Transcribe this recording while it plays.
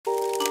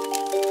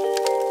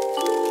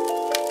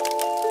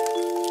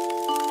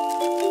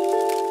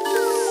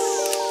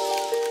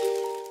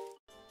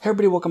Hey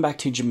everybody, welcome back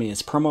to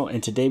Jiminy's Promo,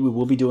 and today we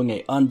will be doing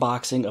an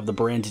unboxing of the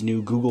brand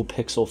new Google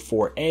Pixel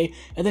 4a,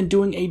 and then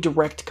doing a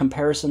direct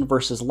comparison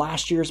versus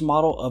last year's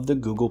model of the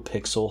Google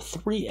Pixel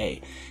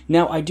 3a.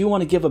 Now, I do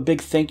want to give a big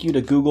thank you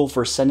to Google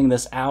for sending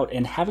this out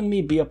and having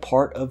me be a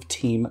part of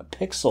Team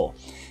Pixel.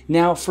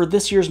 Now, for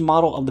this year's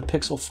model of the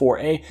Pixel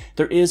 4a,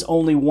 there is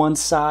only one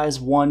size,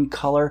 one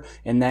color,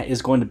 and that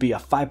is going to be a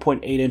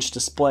 5.8-inch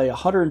display,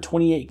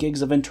 128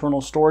 gigs of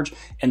internal storage,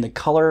 and the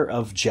color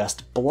of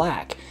just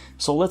black.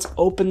 So let's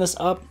open this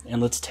up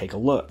and let's take a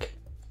look.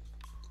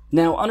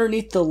 Now,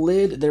 underneath the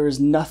lid, there is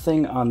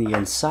nothing on the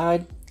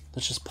inside.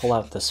 Let's just pull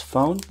out this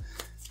phone,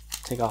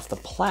 take off the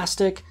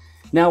plastic.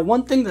 Now,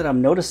 one thing that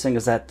I'm noticing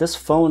is that this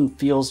phone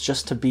feels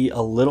just to be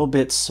a little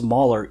bit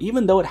smaller,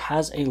 even though it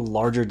has a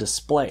larger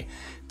display.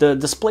 The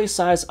display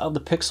size of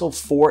the Pixel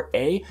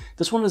 4a,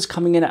 this one is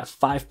coming in at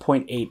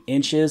 5.8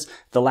 inches.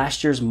 The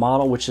last year's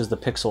model, which is the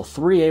Pixel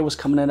 3a, was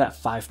coming in at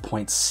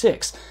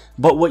 5.6.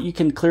 But what you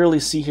can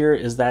clearly see here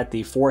is that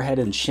the forehead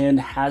and chin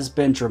has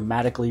been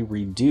dramatically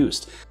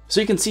reduced.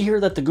 So you can see here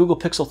that the Google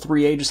Pixel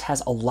 3a just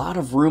has a lot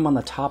of room on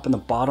the top and the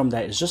bottom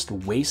that is just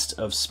waste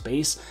of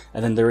space.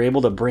 And then they're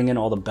able to bring in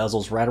all the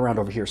bezels right around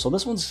over here. So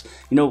this one's,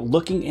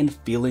 looking and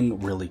feeling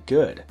really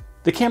good.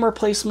 The camera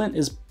placement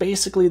is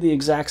basically the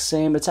exact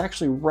same. It's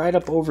actually right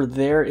up over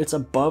there. It's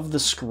above the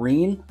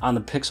screen on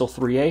the Pixel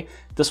 3a.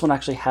 This one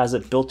actually has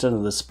it built into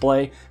the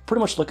display,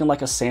 pretty much looking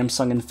like a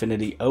Samsung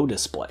Infinity O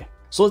display.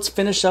 So let's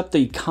finish up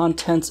the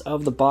contents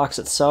of the box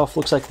itself.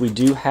 Looks like we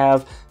do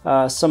have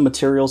some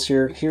materials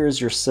here. Here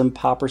is your SIM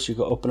popper, so you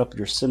can open up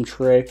your SIM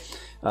tray.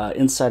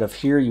 Inside of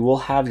here, you will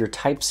have your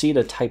Type-C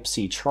to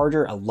Type-C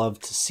charger. I love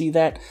to see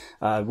that.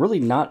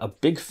 Really not a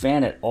big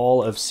fan at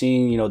all of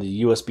seeing,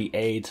 the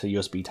USB-A to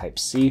USB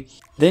Type-C.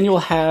 Then you'll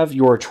have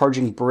your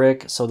charging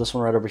brick. So this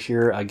one right over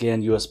here,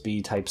 again,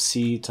 USB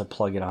Type-C to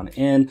plug it on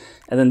in.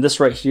 And then this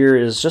right here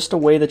is just a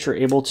way that you're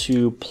able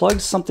to plug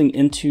something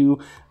into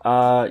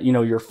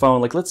your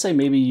phone. Like, let's say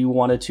maybe you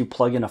wanted to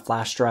plug in a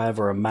flash drive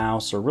or a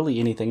mouse or really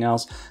anything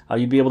else.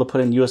 You'd be able to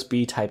put in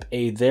USB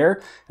Type-A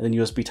there and then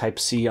USB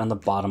Type-C on the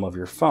bottom of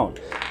your phone.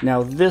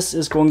 Now, this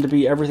is going to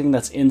be everything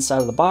that's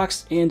inside of the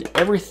box and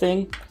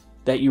everything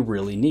that you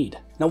really need.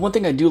 Now, one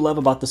thing I do love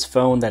about this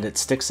phone that it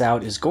sticks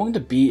out is going to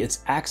be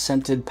its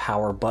accented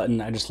power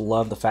button. I just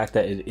love the fact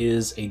that it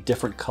is a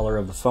different color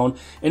of the phone,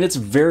 and it's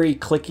very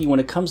clicky when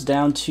it comes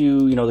down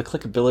to, the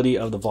clickability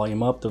of the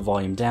volume up, the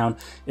volume down.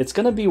 It's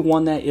going to be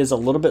one that is a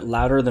little bit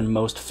louder than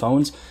most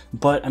phones,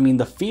 but I mean,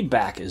 the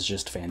feedback is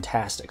just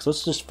fantastic. So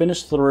let's just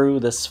finish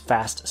through this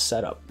fast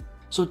setup.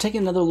 So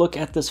taking another look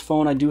at this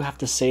phone, I do have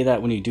to say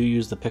that when you do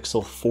use the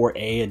Pixel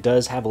 4a, it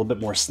does have a little bit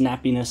more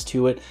snappiness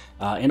to it.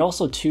 And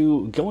also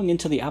too, going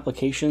into the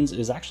applications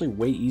is actually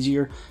way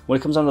easier. When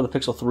it comes down to the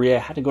Pixel 3a, I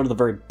had to go to the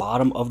very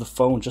bottom of the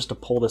phone just to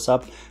pull this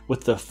up.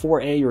 With the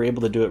 4a, you're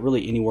able to do it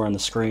really anywhere on the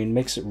screen.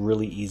 Makes it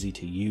really easy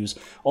to use.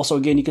 Also,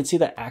 again, you can see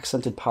that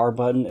accented power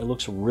button. It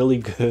looks really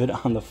good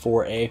on the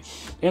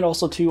 4a. And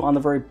also too, on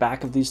the very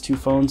back of these two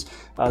phones,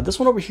 this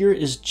one over here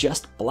is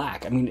just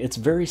black. I mean, it's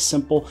very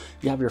simple.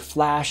 You have your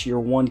flash,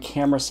 your one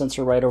camera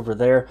sensor right over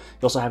there.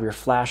 You also have your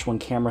flash, one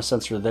camera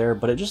sensor there,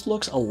 but it just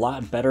looks a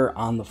lot better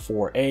on the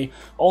 4a.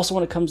 Also,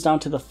 when it comes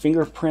down to the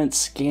fingerprint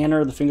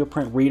scanner, the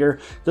fingerprint reader,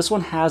 this one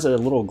has a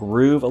little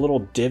groove, a little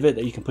divot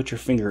that you can put your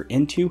finger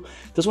into.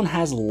 This one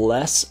has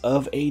less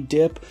of a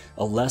dip,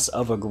 less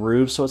of a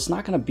groove, so it's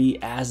not going to be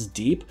as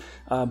deep.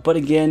 But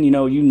again, you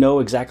know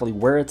exactly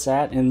where it's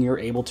at, and you're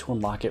able to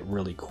unlock it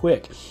really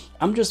quick.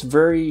 I'm just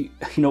very,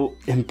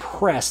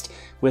 impressed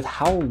with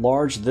how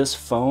large this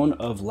phone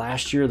of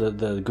last year,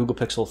 the Google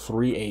Pixel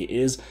 3a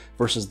is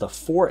versus the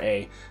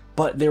 4a.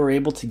 But they were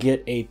able to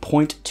get a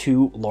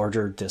 0.2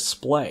 larger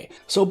display.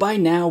 So by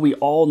now we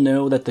all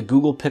know that the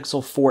Google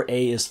Pixel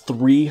 4a is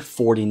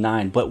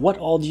 $349, but what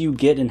all do you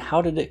get and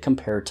how did it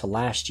compare to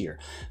last year?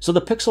 So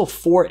the Pixel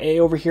 4a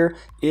over here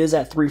is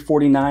at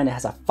 $349. It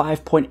has a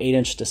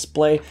 5.8-inch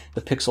display.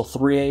 The Pixel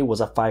 3a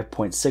was a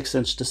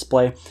 5.6-inch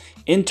display.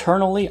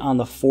 Internally on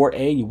the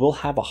 4a, you will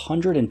have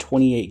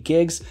 128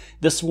 gigs.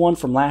 This one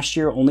from last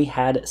year only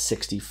had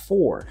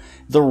 64.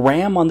 The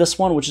RAM on this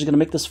one, which is going to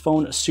make this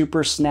phone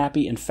super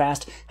snappy and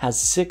fast, has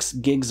 6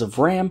 gigs of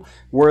RAM,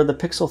 where the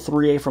Pixel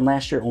 3a from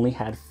last year only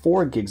had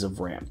 4 gigs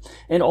of RAM.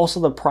 And also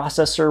the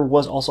processor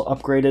was also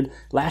upgraded.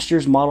 Last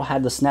year's model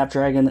had the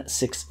Snapdragon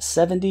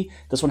 670.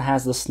 This one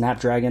has the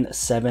Snapdragon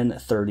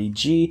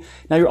 730G.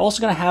 Now you're also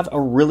going to have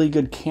a really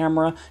good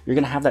camera. You're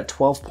going to have that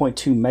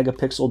 12.2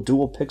 megapixel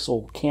dual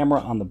pixel camera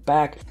on the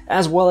back,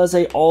 as well as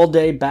a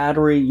all-day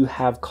battery. You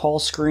have call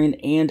screen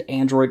and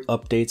Android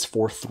updates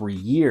for 3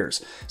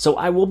 years. So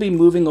I will be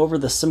moving over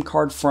the SIM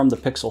card from the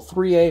Pixel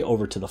 3a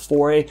over to the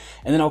 4a,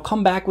 and then I'll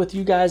come back with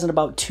you guys in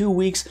about 2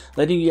 weeks,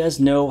 letting you guys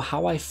know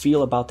how I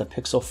feel about the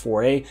Pixel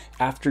 4a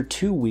after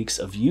 2 weeks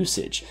of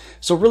usage.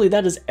 So really,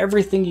 that is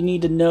everything you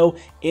need to know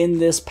in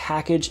this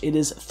package. It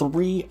is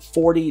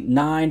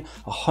 $349,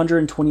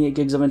 128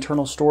 gigs of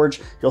internal storage.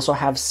 You also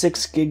have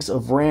 6 gigs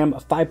of RAM, a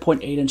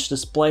 5.8-inch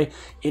display.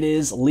 It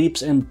is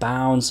leaps and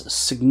bounds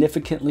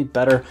significantly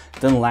better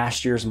than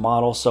last year's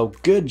model. So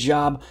good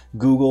job,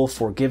 Google,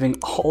 for giving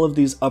all of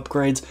these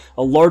upgrades,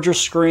 a larger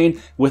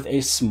screen with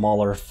a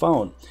smaller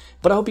phone.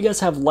 But I hope you guys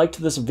have liked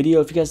this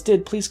video. If you guys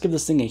did, please give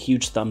this thing a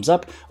huge thumbs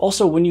up.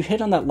 Also, when you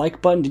hit on that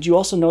like button, did you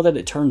also know that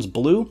it turns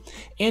blue?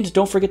 And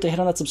don't forget to hit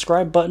on that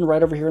subscribe button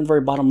right over here in the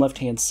very bottom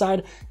left-hand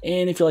side.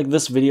 And if you like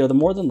this video, then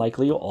more than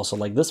likely you'll also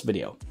like this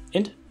video.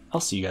 And I'll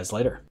see you guys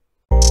later.